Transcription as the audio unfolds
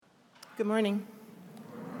Good morning.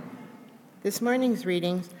 This morning's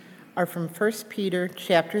readings are from 1 Peter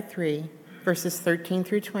chapter 3, verses 13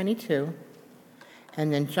 through 22,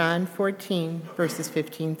 and then John 14, verses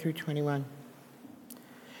 15 through 21.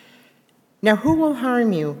 Now who will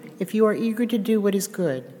harm you if you are eager to do what is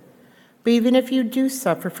good? But even if you do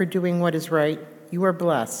suffer for doing what is right, you are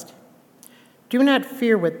blessed. Do not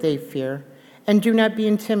fear what they fear, and do not be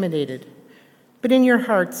intimidated, but in your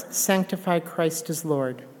hearts sanctify Christ as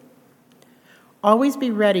Lord. Always be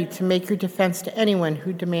ready to make your defense to anyone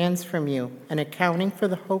who demands from you an accounting for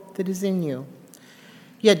the hope that is in you,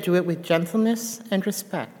 yet do it with gentleness and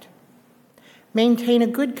respect. Maintain a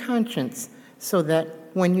good conscience so that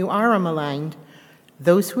when you are maligned,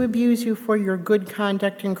 those who abuse you for your good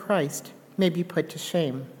conduct in Christ may be put to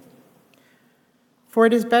shame. For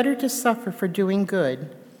it is better to suffer for doing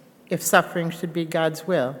good, if suffering should be God's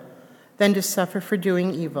will, than to suffer for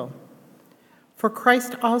doing evil. For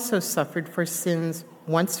Christ also suffered for sins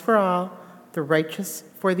once for all, the righteous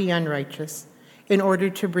for the unrighteous, in order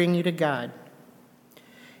to bring you to God.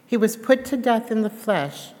 He was put to death in the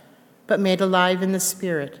flesh, but made alive in the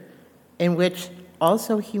Spirit, in which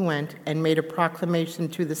also he went and made a proclamation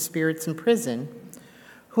to the spirits in prison,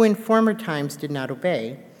 who in former times did not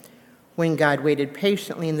obey, when God waited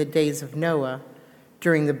patiently in the days of Noah,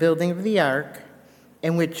 during the building of the ark,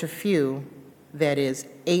 in which a few, that is,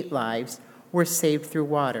 8 lives, were saved through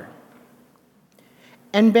water.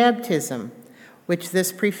 And baptism, which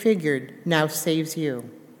this prefigured, now saves you,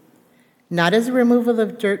 not as a removal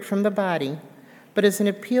of dirt from the body, but as an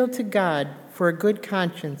appeal to God for a good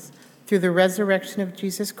conscience through the resurrection of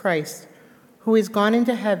Jesus Christ, who is gone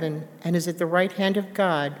into heaven and is at the right hand of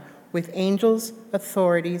God with angels,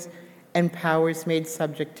 authorities, and powers made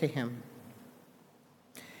subject to him.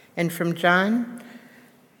 And from John,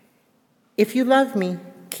 if you love me,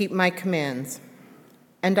 keep my commands,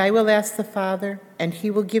 and I will ask the Father, and he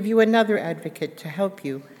will give you another advocate to help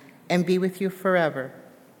you and be with you forever,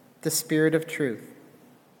 the Spirit of truth.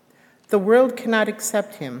 The world cannot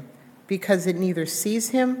accept him because it neither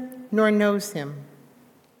sees him nor knows him.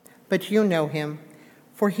 But you know him,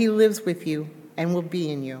 for he lives with you and will be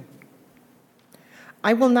in you.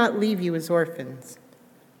 I will not leave you as orphans.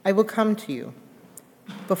 I will come to you.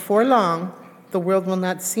 Before long, the world will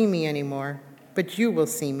not see me anymore, but you will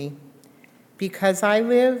see me. Because I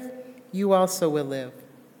live, you also will live.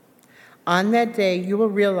 On that day, you will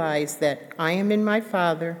realize that I am in my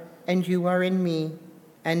Father, and you are in me,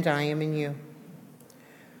 and I am in you.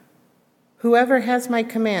 Whoever has my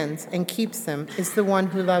commands and keeps them is the one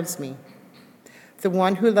who loves me. The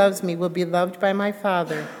one who loves me will be loved by my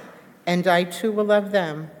Father, and I too will love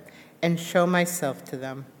them and show myself to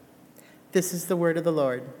them. This is the word of the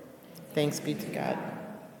Lord. Thanks be to God.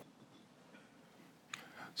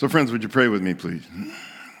 So friends, would you pray with me, please?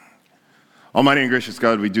 Almighty and gracious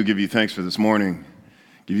God, we do give you thanks for this morning,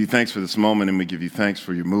 give you thanks for this moment, and we give you thanks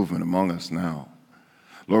for your movement among us now.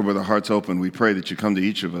 Lord, with our hearts open, we pray that you come to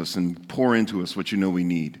each of us and pour into us what you know we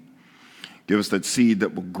need. Give us that seed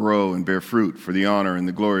that will grow and bear fruit for the honor and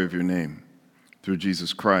the glory of your name. Through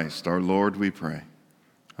Jesus Christ, our Lord, we pray.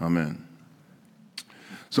 Amen.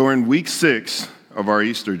 So we're in week 6 of our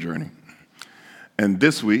Easter journey, and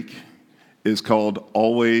this week is called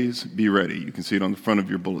Always Be Ready. You can see it on the front of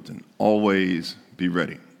your bulletin. Always be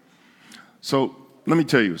ready. So let me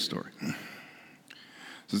tell you a story. So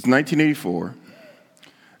it's 1984,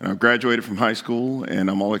 and I've graduated from high school, and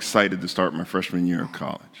I'm all excited to start my freshman year of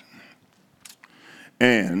college.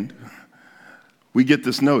 And we get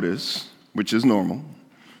this notice, which is normal,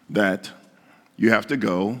 that you have to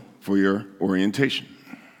go for your orientation.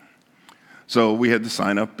 So we had to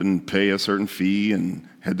sign up and pay a certain fee and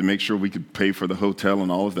had to make sure we could pay for the hotel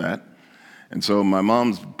and all of that. And so my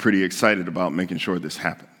mom's pretty excited about making sure this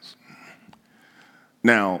happens.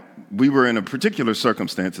 Now, we were in a particular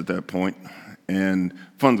circumstance at that point, and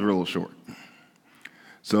funds were a little short.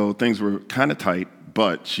 So things were kind of tight,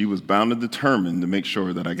 but she was bound and determined to make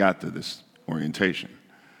sure that I got to this orientation.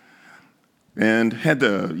 And had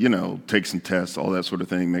to, take some tests, all that sort of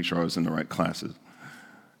thing, make sure I was in the right classes.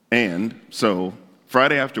 And so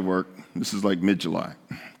Friday after work, this is like mid-July,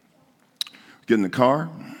 get in the car,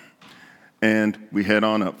 and we head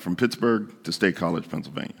on up from Pittsburgh to State College,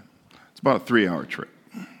 Pennsylvania. It's about a 3-hour trip.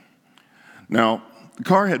 Now, the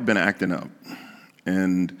car had been acting up,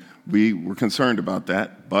 and we were concerned about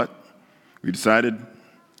that, but we decided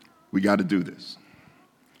we got to do this.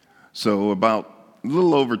 So about a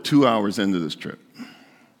little over 2 hours into this trip,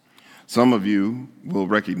 some of you will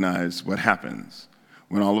recognize what happens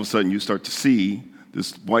when all of a sudden you start to see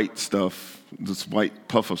this white stuff, this white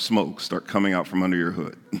puff of smoke start coming out from under your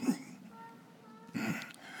hood.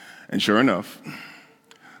 And sure enough,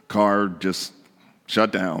 car just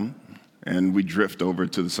shut down, and we drift over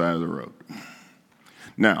to the side of the road.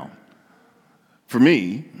 Now, for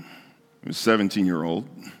me, a 17-year-old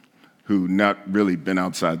who not really been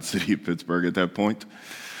outside the city of Pittsburgh at that point,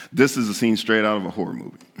 this is a scene straight out of a horror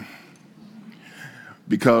movie.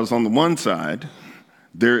 Because on the one side,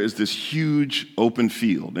 there is this huge open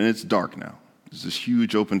field, and it's dark now. There's this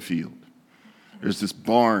huge open field. There's this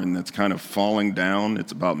barn that's kind of falling down.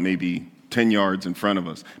 It's about maybe 10 yards in front of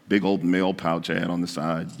us. Big old mail pouch ad on the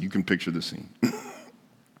side. You can picture the scene.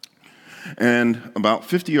 And about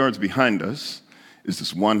 50 yards behind us is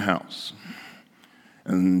this one house.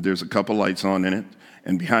 And there's a couple lights on in it.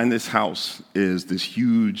 And behind this house is this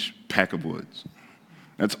huge pack of woods.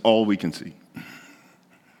 That's all we can see.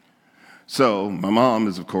 So my mom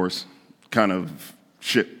is, of course, kind of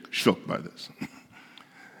shook by this.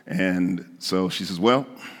 And so she says, well,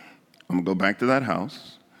 I'm going to go back to that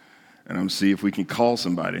house, and I'm going to see if we can call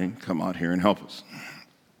somebody and come out here and help us.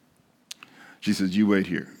 She says, you wait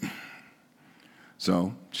here.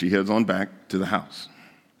 So she heads on back to the house.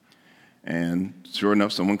 And sure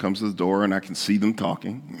enough, someone comes to the door, and I can see them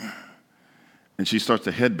talking. And she starts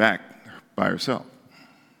to head back by herself.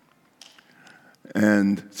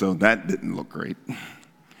 And so that didn't look great.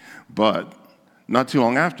 But not too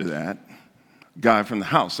long after that, a guy from the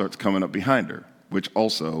house starts coming up behind her, which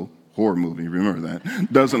also, horror movie, remember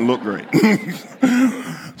that, doesn't look great.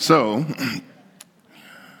 So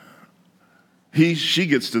she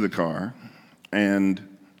gets to the car,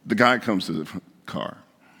 and the guy comes to the car.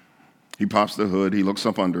 He pops the hood, he looks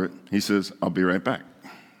up under it, he says, I'll be right back.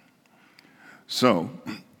 So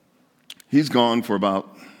he's gone for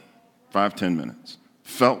about 5-10 minutes.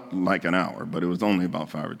 Felt like an hour, but it was only about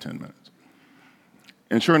 5 or 10 minutes.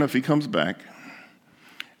 And sure enough, he comes back,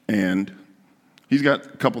 and he's got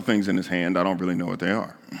a couple things in his hand. I don't really know what they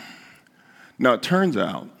are. Now, it turns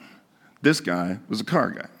out this guy was a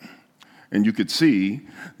car guy. And you could see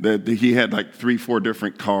that he had like 3-4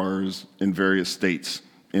 different cars in various states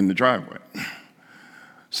in the driveway.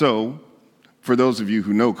 So, for those of you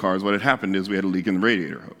who know cars, what had happened is we had a leak in the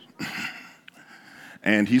radiator hose.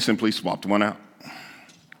 And he simply swapped one out.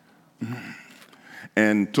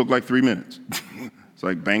 And took like 3 minutes. It's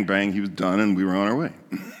like bang, bang, he was done, and we were on our way.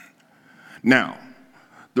 Now,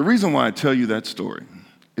 the reason why I tell you that story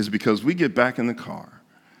is because we get back in the car,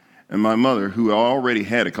 and my mother, who already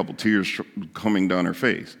had a couple tears coming down her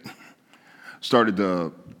face, started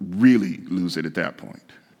to really lose it at that point.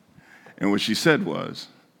 And what she said was,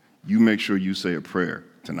 you make sure you say a prayer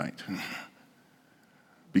tonight.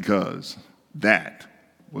 Because that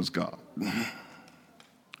was God.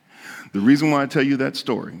 The reason why I tell you that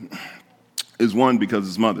story is, one, because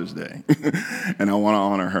it's Mother's Day, and I want to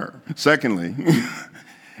honor her. Secondly,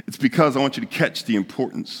 it's because I want you to catch the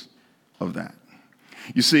importance of that.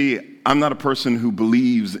 You see, I'm not a person who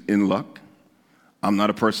believes in luck. I'm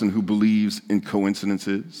not a person who believes in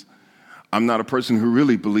coincidences. I'm not a person who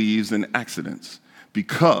really believes in accidents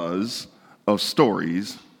because of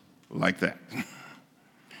stories like that.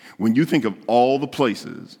 When you think of all the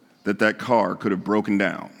places that car could have broken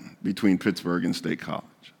down between Pittsburgh and State College,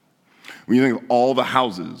 when you think of all the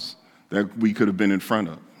houses that we could have been in front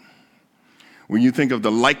of, when you think of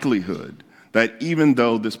the likelihood that even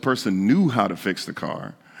though this person knew how to fix the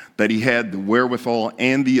car, that he had the wherewithal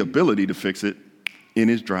and the ability to fix it in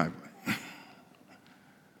his driveway.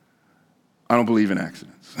 I don't believe in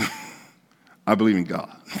accidents. I believe in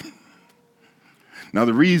God. Now,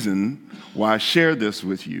 the reason why I share this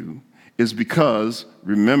with you is because,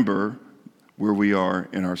 remember where we are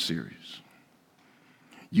in our series.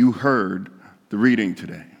 You heard the reading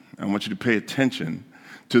today. I want you to pay attention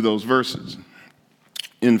to those verses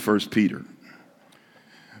in 1 Peter,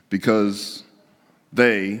 because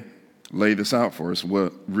they lay this out for us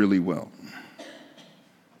really well.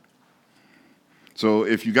 So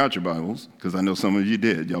if you got your Bibles, because I know some of you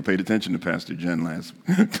did, y'all paid attention to Pastor Jen last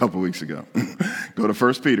couple weeks ago. Go to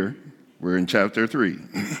 1 Peter. We're in chapter 3.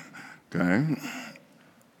 Okay? I'm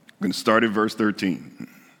going to start at verse 13.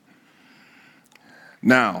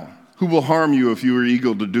 Now, who will harm you if you are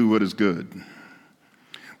eager to do what is good?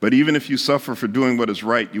 But even if you suffer for doing what is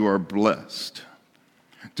right, you are blessed.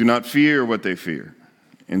 Do not fear what they fear,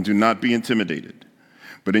 and do not be intimidated.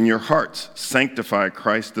 But in your hearts, sanctify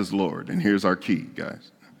Christ as Lord. And here's our key,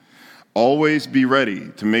 guys. Always be ready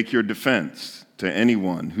to make your defense to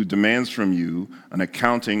anyone who demands from you an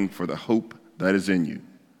accounting for the hope that is in you.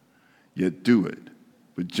 Yet do it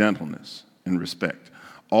with gentleness and respect.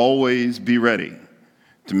 Always be ready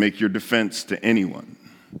to make your defense to anyone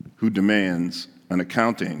who demands an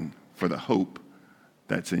accounting for the hope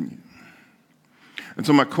that's in you. And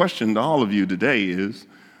so my question to all of you today is,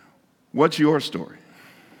 what's your story?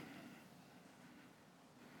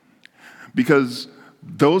 Because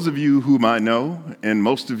those of you whom I know, and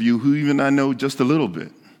most of you who even I know just a little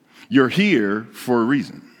bit, you're here for a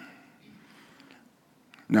reason.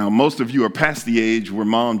 Now, most of you are past the age where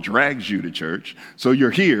mom drags you to church, so you're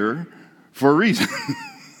here for a reason.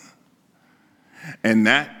 And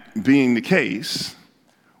that being the case,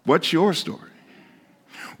 what's your story?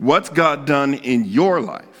 What's God done in your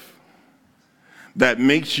life that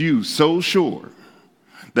makes you so sure,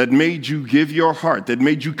 that made you give your heart, that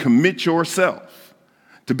made you commit yourself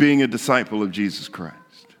to being a disciple of Jesus Christ?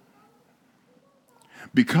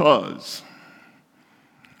 Because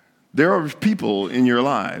there are people in your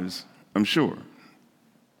lives, I'm sure,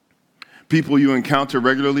 people you encounter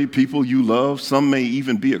regularly, people you love, some may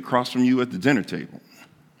even be across from you at the dinner table,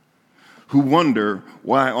 who wonder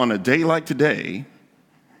why on a day like today,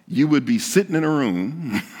 you would be sitting in a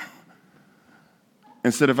room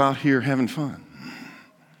instead of out here having fun.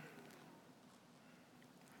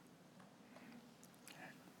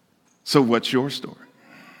 So what's your story?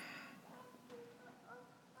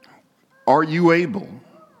 Are you able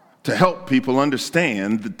to help people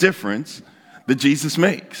understand the difference that Jesus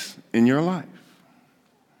makes in your life?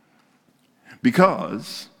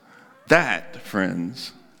 Because that,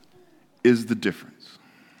 friends, is the difference.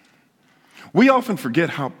 We often forget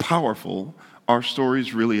how powerful our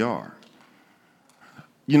stories really are.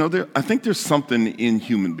 You know, I think there's something in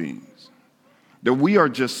human beings that we are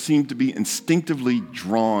just seem to be instinctively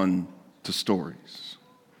drawn to stories,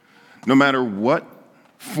 no matter what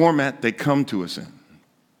format they come to us in.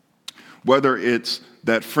 Whether it's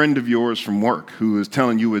that friend of yours from work who is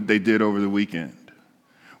telling you what they did over the weekend,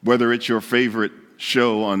 whether it's your favorite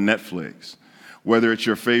show on Netflix, whether it's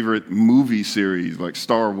your favorite movie series like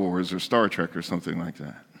Star Wars or Star Trek or something like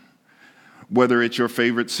that, whether it's your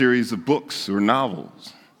favorite series of books or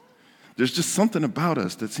novels, there's just something about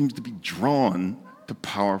us that seems to be drawn to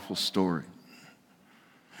powerful story.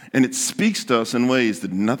 And it speaks to us in ways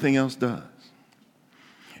that nothing else does.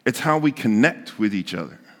 It's how we connect with each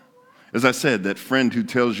other. As I said, that friend who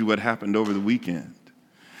tells you what happened over the weekend.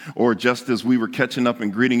 Or just as we were catching up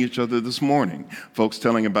and greeting each other this morning, folks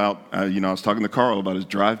telling about, I was talking to Carl about his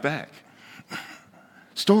drive back.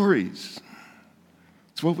 Stories.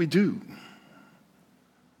 It's what we do.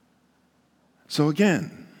 So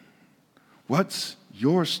again, what's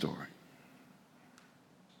your story?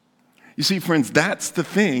 You see, friends, that's the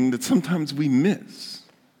thing that sometimes we miss.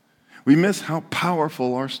 We miss how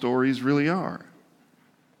powerful our stories really are.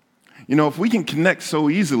 You know, if we can connect so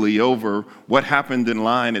easily over what happened in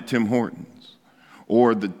line at Tim Hortons,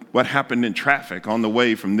 or what happened in traffic on the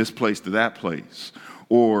way from this place to that place,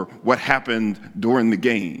 or what happened during the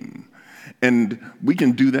game, and we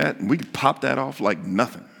can do that, and we can pop that off like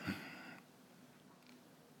nothing.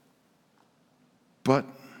 But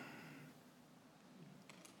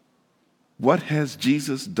what has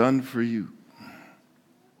Jesus done for you?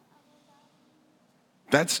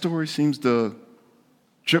 That story seems to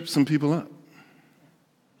trip some people up.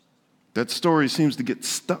 That story seems to get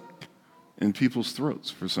stuck in people's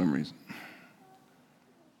throats for some reason.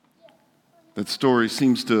 That story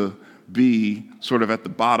seems to be sort of at the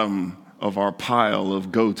bottom of our pile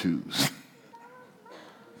of go-tos.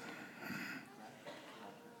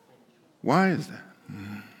 Why is that?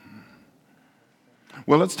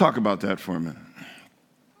 Well, let's talk about that for a minute.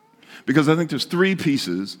 Because I think there's three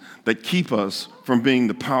pieces that keep us from being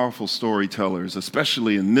the powerful storytellers,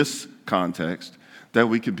 especially in this context, that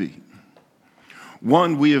we could be.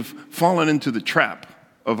 One, we have fallen into the trap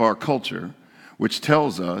of our culture, which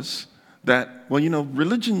tells us that,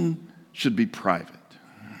 religion should be private.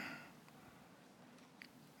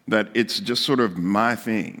 That it's just sort of my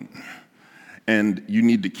thing, and you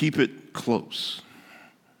need to keep it close,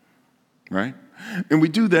 right? And we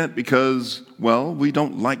do that because, we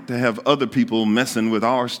don't like to have other people messing with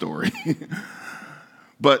our story.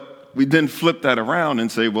 But we then flip that around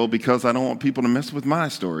and say, because I don't want people to mess with my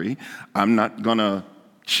story, I'm not going to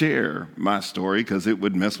share my story because it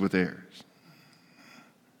would mess with theirs.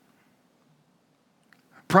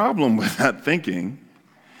 Problem with that thinking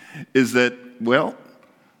is that,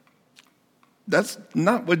 that's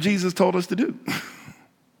not what Jesus told us to do.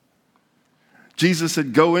 Jesus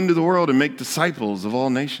said, go into the world and make disciples of all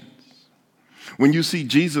nations. When you see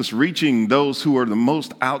Jesus reaching those who are the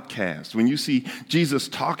most outcast, when you see Jesus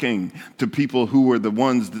talking to people who are the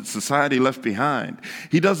ones that society left behind,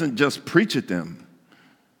 he doesn't just preach at them.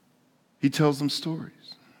 He tells them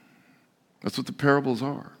stories. That's what the parables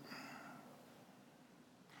are.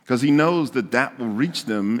 Because he knows that will reach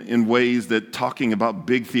them in ways that talking about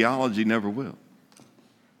big theology never will.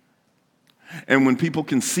 And when people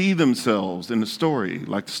can see themselves in a story,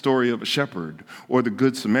 like the story of a shepherd, or the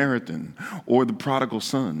Good Samaritan, or the prodigal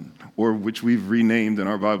son, or which we've renamed in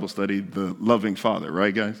our Bible study, the loving father,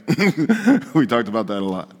 right, guys? We talked about that a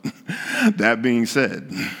lot. That being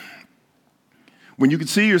said, when you can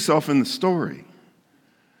see yourself in the story,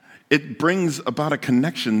 it brings about a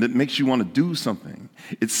connection that makes you want to do something.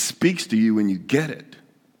 It speaks to you and you get it.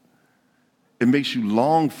 It makes you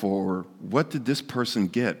long for, what did this person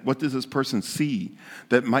get? What does this person see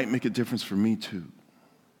that might make a difference for me too?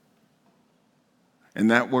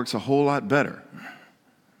 And that works a whole lot better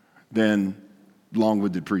than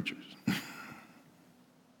long-winded preachers.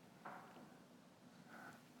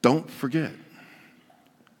 Don't forget,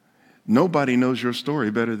 nobody knows your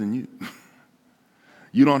story better than you.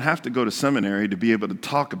 You don't have to go to seminary to be able to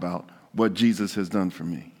talk about what Jesus has done for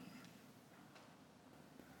me.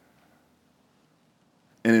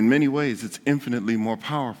 And in many ways, it's infinitely more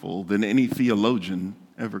powerful than any theologian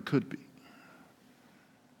ever could be.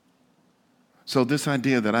 So this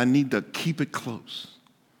idea that I need to keep it close,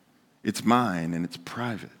 it's mine and it's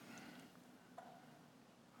private,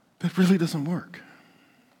 that really doesn't work.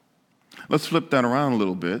 Let's flip that around a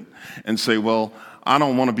little bit and say, well, I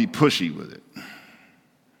don't want to be pushy with it.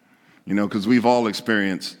 You know, because we've all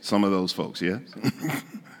experienced some of those folks, yes?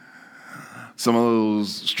 Some of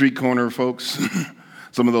those street corner folks,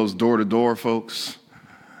 some of those door-to-door folks,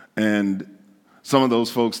 and some of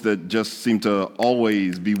those folks that just seem to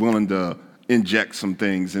always be willing to inject some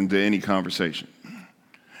things into any conversation.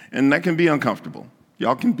 And that can be uncomfortable.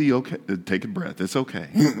 Y'all can be okay. Take a breath. It's okay.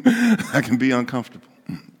 That can be uncomfortable.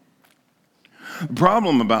 The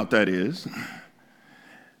problem about that is,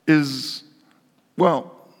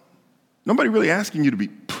 well, nobody really asking you to be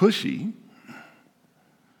pushy.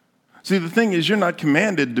 See, the thing is, you're not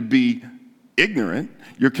commanded to be ignorant.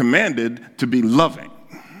 You're commanded to be loving.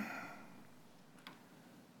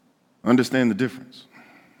 Understand the difference.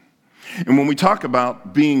 And when we talk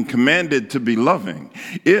about being commanded to be loving,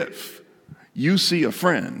 if you see a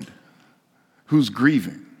friend who's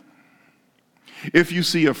grieving, if you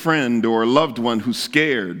see a friend or a loved one who's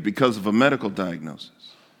scared because of a medical diagnosis,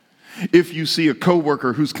 if you see a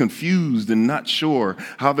coworker who's confused and not sure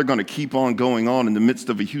how they're going to keep on going on in the midst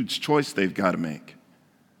of a huge choice they've got to make,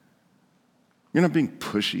 you're not being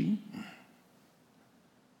pushy.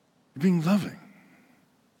 You're being loving.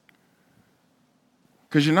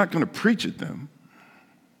 Because you're not going to preach at them.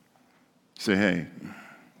 Say, hey,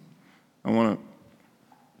 I want to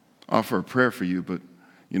offer a prayer for you, but,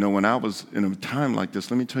 you know, when I was in a time like this,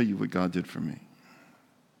 let me tell you what God did for me.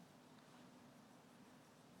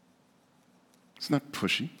 It's not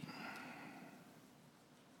pushy,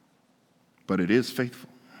 but it is faithful.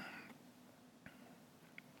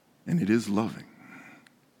 And it is loving.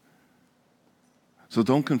 So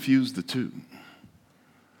don't confuse the two.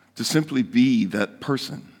 To simply be that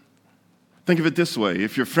person. Think of it this way.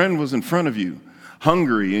 If your friend was in front of you,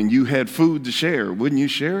 hungry, and you had food to share, wouldn't you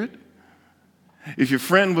share it? If your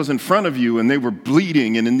friend was in front of you and they were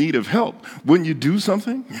bleeding and in need of help, wouldn't you do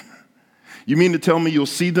something? You mean to tell me you'll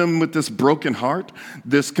see them with this broken heart,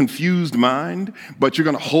 this confused mind, but you're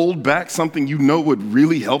going to hold back something you know would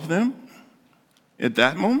really help them at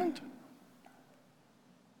that moment?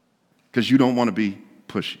 Because you don't want to be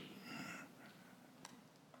pushy.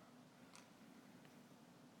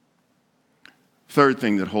 Third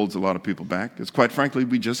thing that holds a lot of people back is, quite frankly,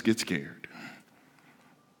 we just get scared.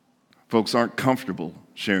 Folks aren't comfortable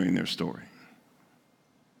sharing their story.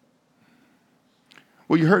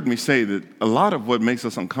 Well, you heard me say that a lot of what makes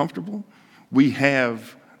us uncomfortable, we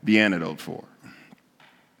have the antidote for.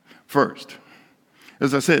 First,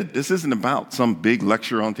 as I said, this isn't about some big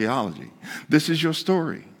lecture on theology. This is your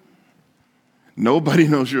story. Nobody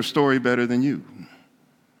knows your story better than you.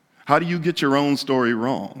 How do you get your own story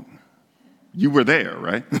wrong? You were there,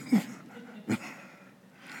 right?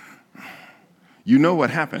 You know what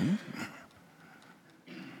happened.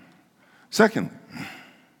 Secondly,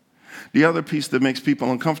 the other piece that makes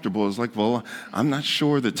people uncomfortable is like, well, I'm not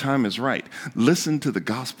sure the time is right. Listen to the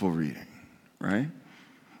gospel reading, right?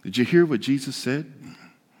 Did you hear what Jesus said? He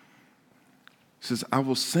says, I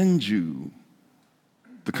will send you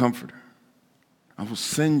the Comforter. I will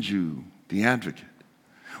send you the Advocate.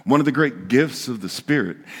 One of the great gifts of the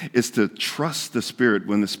Spirit is to trust the Spirit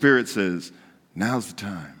when the Spirit says, now's the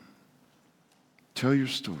time. Tell your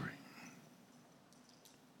story.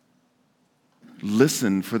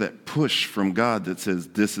 Listen for that push from God that says,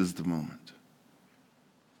 this is the moment.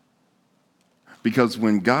 Because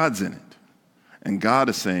when God's in it, and God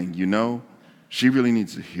is saying, you know, she really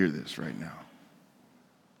needs to hear this right now.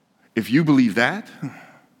 If you believe that,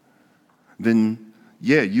 then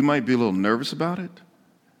Yeah, you might be a little nervous about it,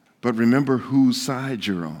 but remember whose side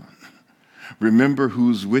you're on. Remember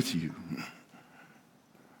who's with you.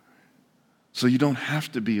 So you don't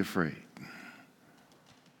have to be afraid,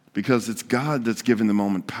 because it's God that's given the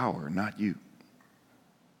moment power, not you.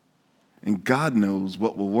 And God knows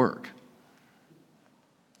what will work.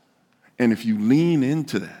 And if you lean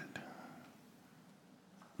into that,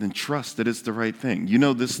 then trust that it's the right thing. You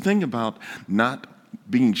know, this thing about not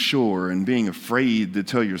being sure and being afraid to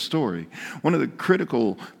tell your story, one of the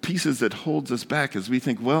critical pieces that holds us back is we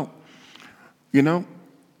think, well, you know,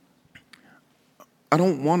 I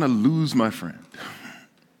don't want to lose my friend.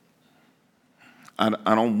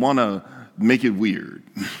 I don't want to make it weird.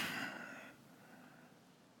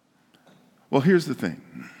 Well, here's the thing.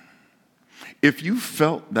 If you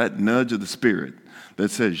felt that nudge of the Spirit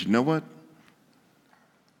that says, you know what?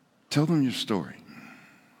 Tell them your story.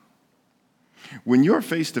 When you're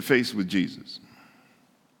face to face with Jesus,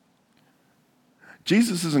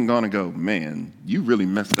 Jesus isn't going to go, man, you really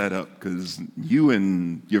messed that up because you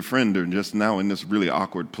and your friend are just now in this really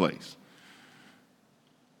awkward place.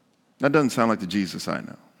 That doesn't sound like the Jesus I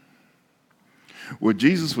know. What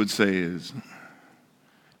Jesus would say is,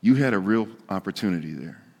 you had a real opportunity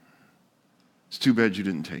there. It's too bad you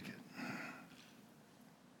didn't take it.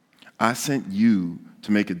 I sent you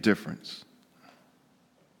to make a difference,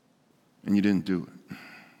 and you didn't do it.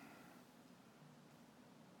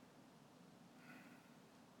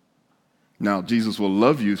 Now, Jesus will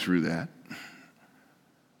love you through that,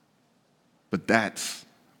 but that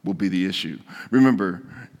will be the issue. Remember,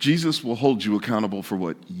 Jesus will hold you accountable for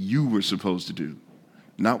what you were supposed to do,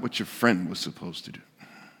 not what your friend was supposed to do.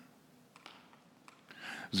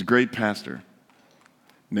 There's a great pastor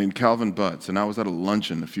named Calvin Butts, and I was at a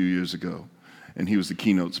luncheon a few years ago, and he was the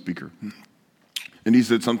keynote speaker. And he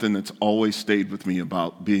said something that's always stayed with me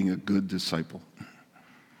about being a good disciple.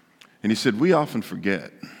 And he said, we often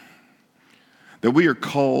forget that we are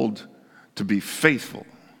called to be faithful,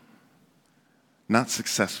 not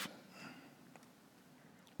successful.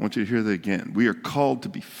 I want you to hear that again. We are called to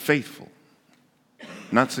be faithful,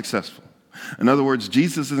 not successful. In other words,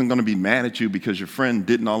 Jesus isn't going to be mad at you because your friend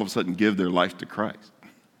didn't all of a sudden give their life to Christ.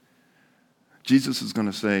 Jesus is going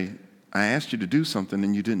to say, I asked you to do something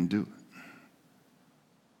and you didn't do it.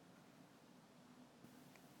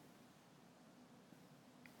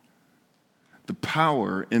 The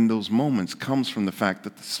power in those moments comes from the fact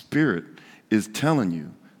that the Spirit is telling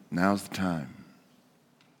you, now's the time.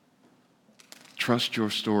 Trust your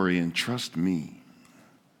story and trust me.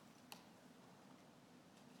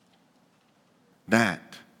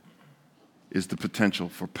 That is the potential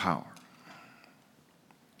for power.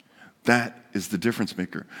 That is the difference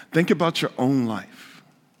maker. Think about your own life.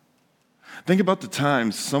 Think about the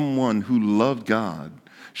times someone who loved God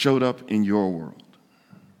showed up in your world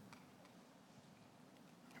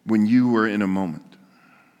when you were in a moment,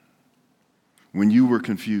 when you were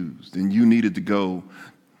confused and you needed to go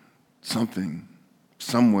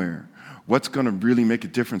somewhere. What's going to really make a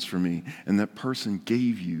difference for me? And that person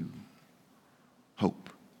gave you hope.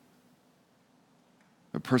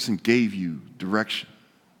 That person gave you direction.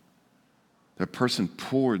 That person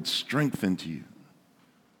poured strength into you.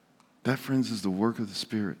 That, friends, is the work of the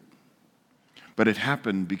Spirit. But it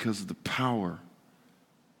happened because of the power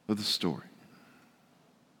of the story.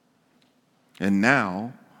 And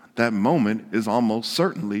now, that moment is almost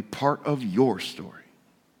certainly part of your story.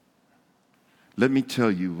 Let me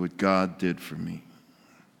tell you what God did for me.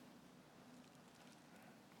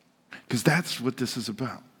 Because that's what this is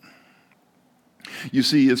about. You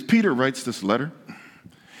see, as Peter writes this letter,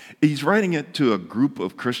 he's writing it to a group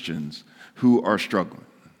of Christians who are struggling.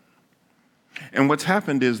 And what's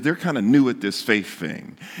happened is they're kind of new at this faith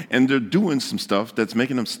thing, and they're doing some stuff that's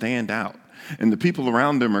making them stand out. And the people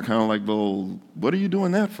around them are kind of like, well, what are you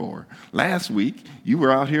doing that for? Last week, you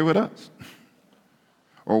were out here with us.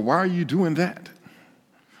 Or why are you doing that?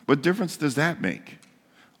 What difference does that make?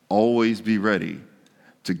 Always be ready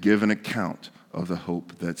to give an account of the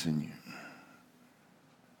hope that's in you.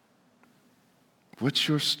 What's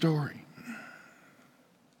your story?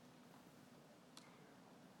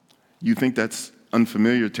 You think that's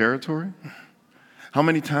unfamiliar territory? How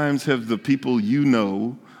many times have the people you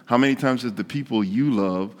know, how many times have the people you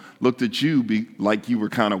love looked at you like you were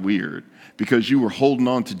kind of weird because you were holding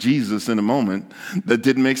on to Jesus in a moment that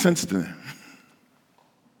didn't make sense to them?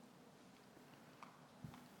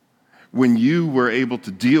 When you were able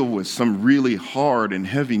to deal with some really hard and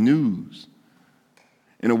heavy news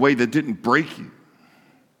in a way that didn't break you,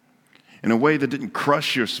 in a way that didn't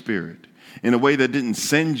crush your spirit, in a way that didn't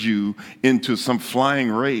send you into some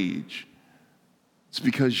flying rage, it's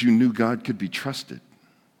because you knew God could be trusted.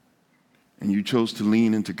 and you chose to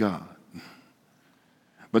lean into God.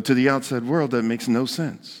 But to the outside world, that makes no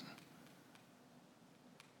sense.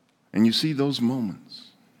 And you see those moments,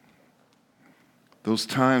 those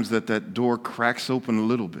times that door cracks open a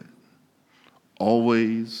little bit.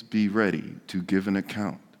 Always be ready to give an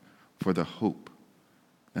account for the hope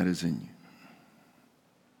that is in you.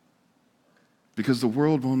 Because the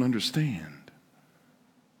world won't understand.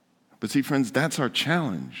 But see, friends, that's our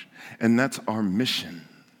challenge, and that's our mission.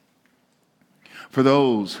 For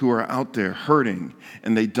those who are out there hurting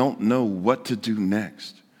and they don't know what to do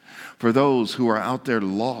next. For those who are out there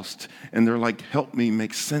lost and they're like, help me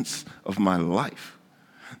make sense of my life.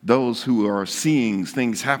 Those who are seeing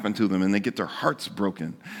things happen to them and they get their hearts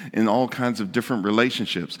broken in all kinds of different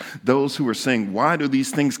relationships. Those who are saying, why do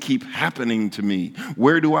these things keep happening to me?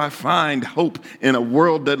 Where do I find hope in a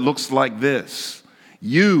world that looks like this?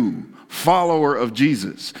 You, follower of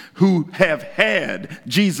Jesus, who have had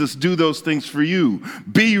Jesus do those things for you,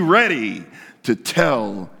 be ready to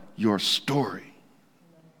tell your story.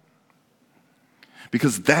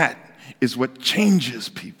 Because that is what changes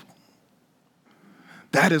people.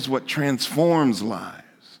 That is what transforms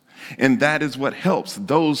lives. And that is what helps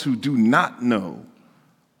those who do not know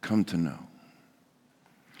come to know.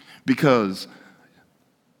 Because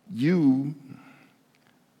you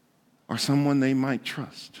are someone they might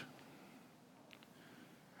trust.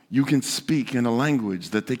 You can speak in a language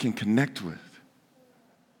that they can connect with.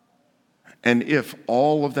 And if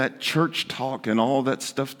all of that church talk and all that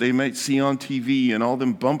stuff they might see on TV and all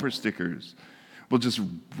them bumper stickers will just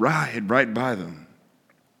ride right by them.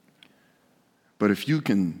 But if you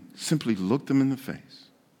can simply look them in the face,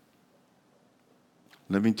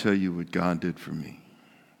 let me tell you what God did for me.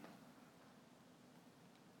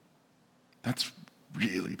 That's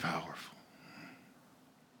really powerful.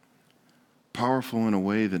 Powerful in a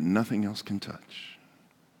way that nothing else can touch.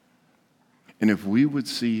 And if we would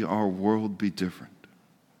see our world be different,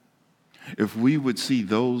 if we would see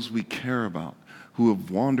those we care about who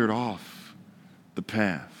have wandered off the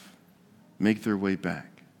path make their way back,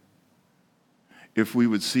 if we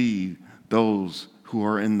would see those who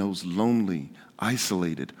are in those lonely,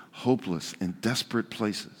 isolated, hopeless, and desperate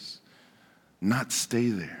places not stay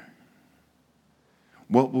there,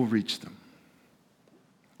 what will reach them?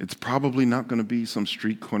 It's probably not going to be some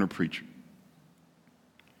street corner preacher.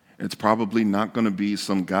 It's probably not going to be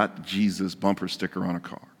some Got Jesus bumper sticker on a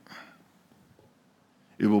car.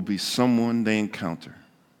 It will be someone they encounter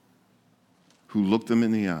who looked them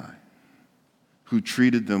in the eye, who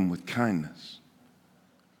treated them with kindness,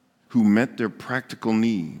 who met their practical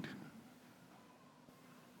need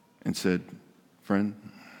and said, friend,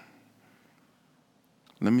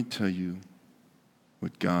 let me tell you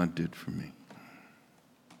what God did for me.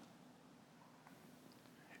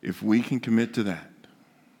 If we can commit to that,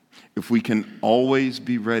 if we can always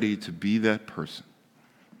be ready to be that person,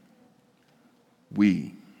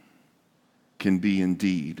 we can be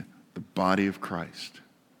indeed the body of Christ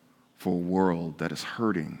for a world that is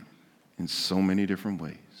hurting in so many different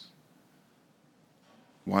ways.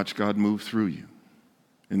 Watch God move through you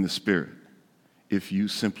in the Spirit if you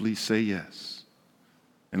simply say yes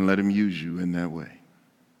and let Him use you in that way.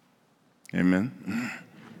 Amen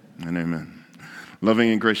and amen.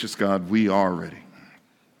 Loving and gracious God, we are ready.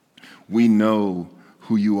 We know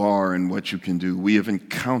who you are and what you can do. We have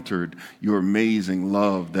encountered your amazing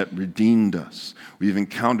love that redeemed us. We have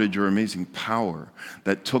encountered your amazing power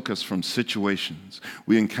that took us from situations.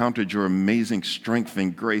 We encountered your amazing strength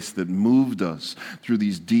and grace that moved us through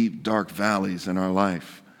these deep, dark valleys in our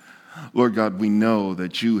life. Lord God, we know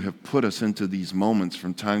that you have put us into these moments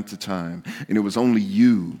from time to time, and it was only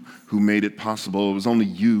you who made it possible. It was only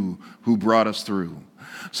you who brought us through.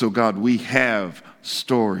 So God, we have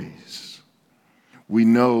stories. We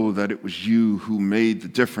know that it was you who made the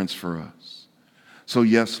difference for us. So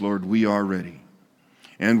yes, Lord, we are ready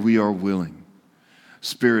and we are willing.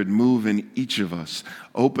 Spirit, move in each of us.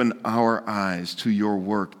 Open our eyes to your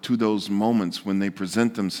work, to those moments when they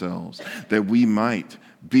present themselves, that we might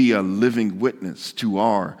be a living witness to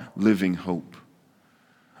our living hope.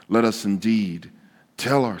 Let us indeed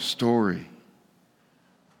tell our story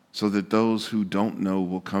so that those who don't know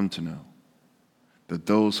will come to know, that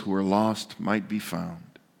those who are lost might be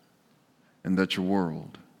found, and that your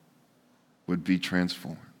world would be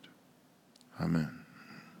transformed. Amen.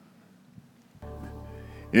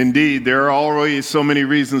 Indeed, there are always so many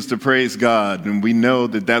reasons to praise God, and we know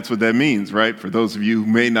that that's what that means, right? For those of you who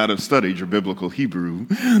may not have studied your biblical Hebrew,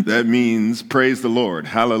 that means praise the Lord.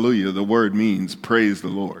 Hallelujah. The word means praise the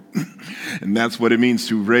Lord. And that's what it means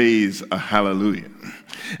to raise a hallelujah.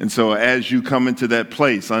 And so as you come into that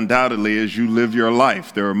place, undoubtedly, as you live your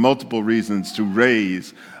life, there are multiple reasons to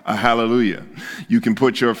raise a hallelujah. You can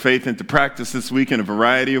put your faith into practice this week in a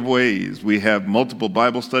variety of ways. We have multiple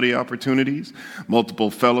Bible study opportunities, multiple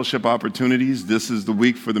fellowship opportunities. This is the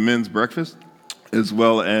week for the men's breakfast, as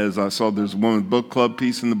well as I saw there's a women's book club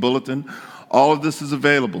piece in the bulletin. All of this is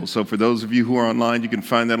available. So for those of you who are online, you can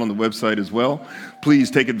find that on the website as well.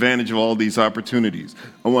 Please take advantage of all these opportunities.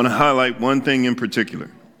 I want to highlight one thing in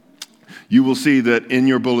particular. You will see that in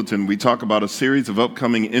your bulletin, we talk about a series of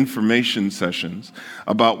upcoming information sessions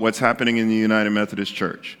about what's happening in the United Methodist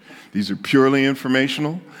Church. These are purely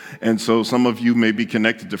informational, and so some of you may be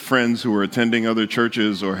connected to friends who are attending other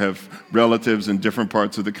churches or have relatives in different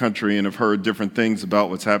parts of the country and have heard different things about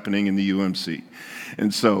what's happening in the UMC.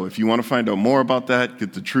 And so if you want to find out more about that,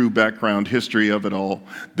 get the true background history of it all,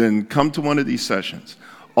 then come to one of these sessions.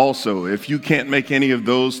 Also, if you can't make any of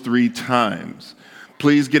those 3 times,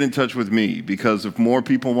 please get in touch with me, because if more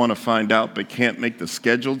people want to find out but can't make the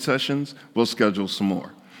scheduled sessions, we'll schedule some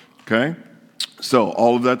more, okay? So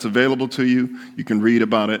all of that's available to you. You can read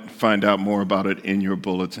about it, find out more about it in your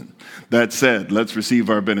bulletin. That said, let's receive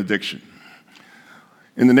our benediction.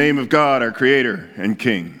 In the name of God, our Creator and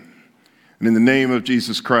King, and in the name of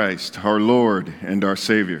Jesus Christ, our Lord and our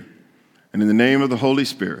Savior, and in the name of the Holy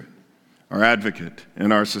Spirit, our Advocate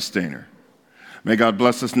and our Sustainer, may God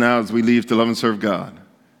bless us now as we leave to love and serve God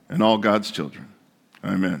and all God's children.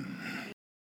 Amen.